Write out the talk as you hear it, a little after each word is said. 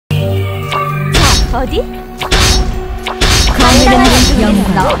어디? 검에는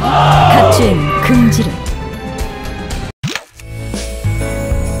영광, 각주엔 금지를.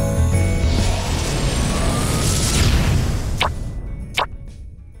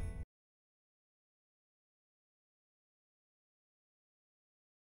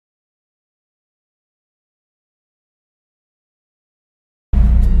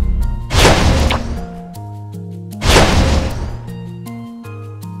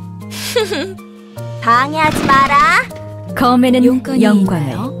 방해하지 마라. 검에는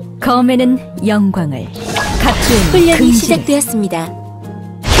영광을, 검에는 영광을, 각주엔 훈련이 금지를. 시작되었습니다.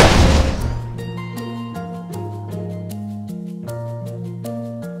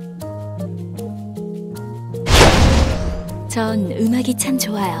 전 음악이 참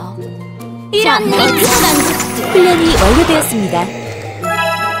좋아요. 이런 미친한 것들. 훈련이 완료되었습니다.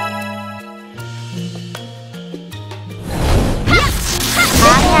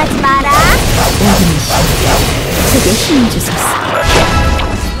 방해하지 마라. 오디니 씨, 제게 힘을 주소서.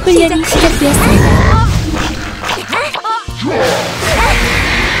 훈련이 시작되었습니다.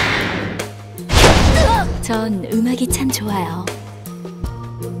 전 음악이 참 좋아요.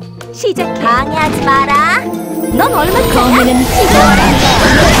 시작해. 방해하지 마라. 넌 얼마나 검에는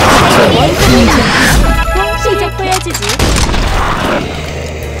시작 보여주지.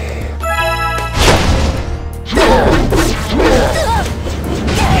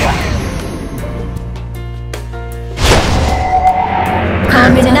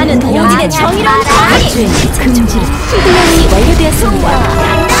 검에는 나는 오딘의 정의로운 각주엔 금지를. 훈련이 완료되었습니다.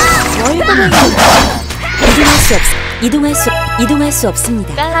 이동할 수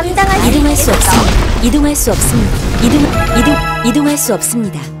없습니다. 이동할 수 없습니다. 이동할 수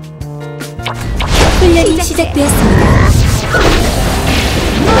없습니다. 훈련이 시작되었습니다.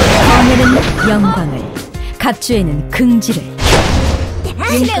 검에는 영광을, 각주에는 금지를.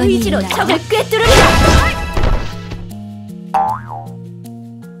 신의 의지로 적을 꿰뚫으리라.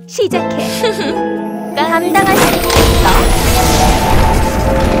 시작해. 감당할 수 있겠어?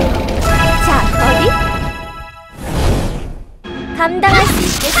 자, 어디? 감당할 수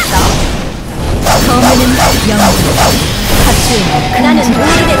있겠어? 검에는 영광을, 각주에는 나는 금지를.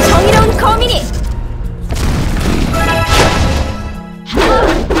 오딘의 정의로운 거민이.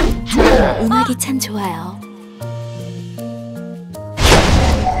 음악이 참 좋아요.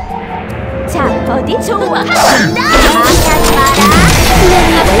 자, 어디? 좋아. 방해하지 마라. 훈련이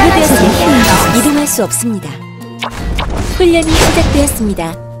완료되었습니다. 이동할 수 없습니다. 훈련이 시작되었습니다.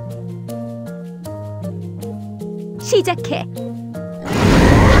 시작해.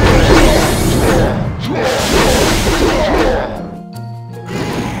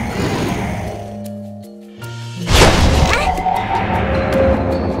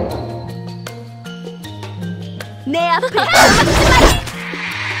 내 앞을 가로막지 마라.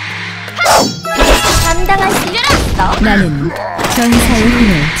 감당할 수 있어? 나는 전사의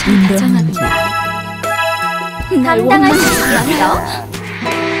힘을 인도합니다. 감당할 수 있겠어?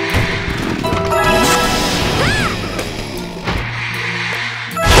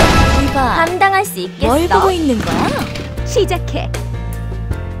 감당할 수 있겠어? 뭘 보고 있는 거야? 시작해.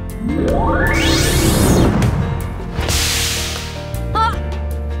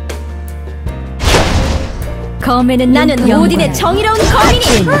 검에는 나는 영광을, 오딘의 정의로운 거민이.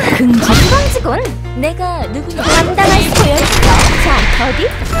 각주에는 금지를. 건방지군. 내가 누구냐? 감당할 수 있어? 자, 어디?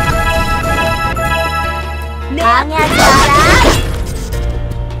 방해하지 마라.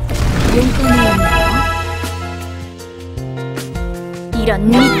 용건이 있나요? 이런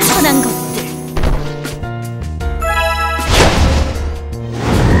미천한 것들.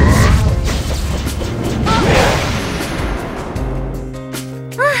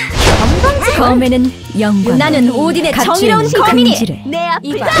 검에는 영광, 나는 오딘의 정의로운 각주에는 거민이. 금지를. 내 앞을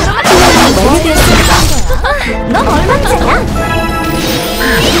이봐. 가로막지 훈련이 완료되었습니다. 마. 넌 얼마짜냐?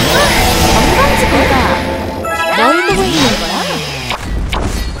 건방지구나. 뭘 보고 있는 거야?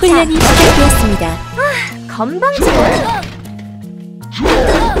 훈련이 시작되었습니다. 건방지군.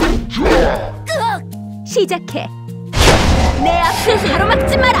 시작해. 내 앞을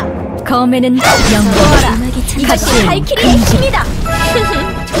가로막지 마라. 검에는 영광, 음악이 참 이것이 각주에는 발키리의 금지를. 힘이다.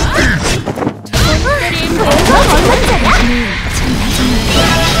 넌 얼마짜냐?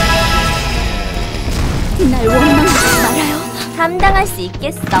 날 원망하지 말아요. 감당할 수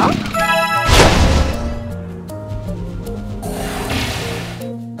있겠어?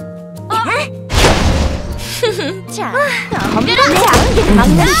 자, 덤벼라! 내 안개를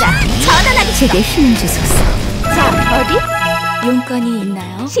막는 자, 처단하기. 제게 힘을 주소서. 자, 어디? 용건이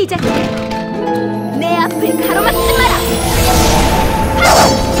있나요? 시작해. 내 앞을 가로막지 마라.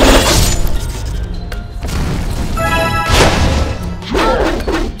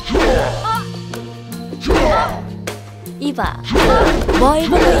 이봐, 뭘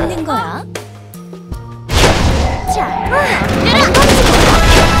보고 있는 거야? 자,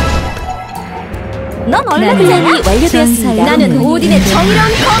 넌 얼마 나는 분량이 완료되었습니다. 전사의 나는 혼돈이 오딘의 있는 정의로운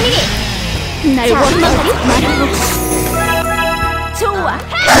거민이. 날 자, 원망하리 말하고. 좋아.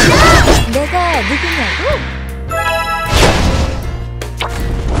 내가 누구냐고?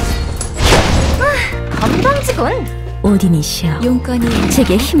 건방지군. 오딘이시여, 용건이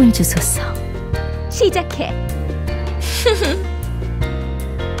제게 힘을 주소서. 시작해.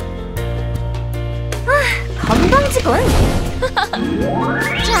 건방지군.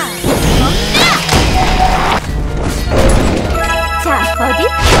 자, 어디?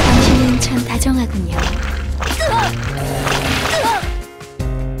 당신은 참 다정하군요.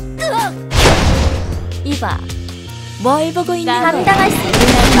 이봐, 뭘 보고 있는 거야? 감당할 수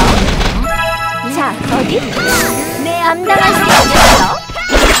있겠어? 자, 어디? 내 감당할 수 있겠어?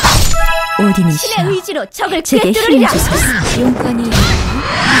 신의 오딘이시여, 의지로 적을 제게 힘을 꿰뚫으리라. 주소서. 용건이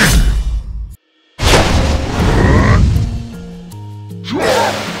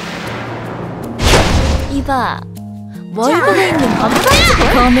이봐, 뭘 자, 보고 있는 거야?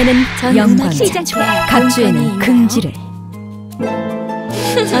 검에는 전 영광, 음악이 참 좋아요. 갑주에는 용건이 긍지를.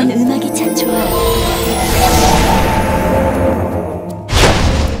 전 음악이 참 좋아요.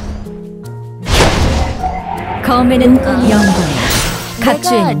 검에는 용건이 영광, 내가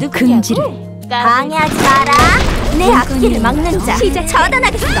갑주에는 누구냐고? 긍지를. 방해하지 마라. 내 앞길을 막는 자 시작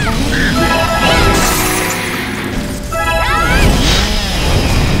처단하겠어.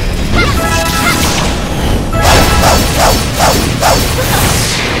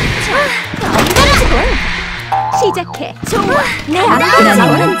 건방지군. 시작해. 좋아. 내 앞길을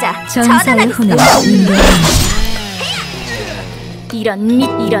막는 자 전사의 처단하겠어. 혼을 인도합니다.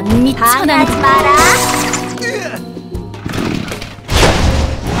 이런 미천한 방해하지 마라.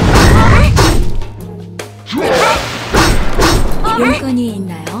 용건이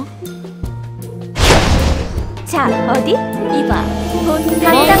있나요? 자, 어디? 이봐,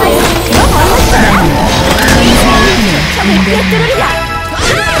 감당할 수 있어? 적을 꿰뚫으리라.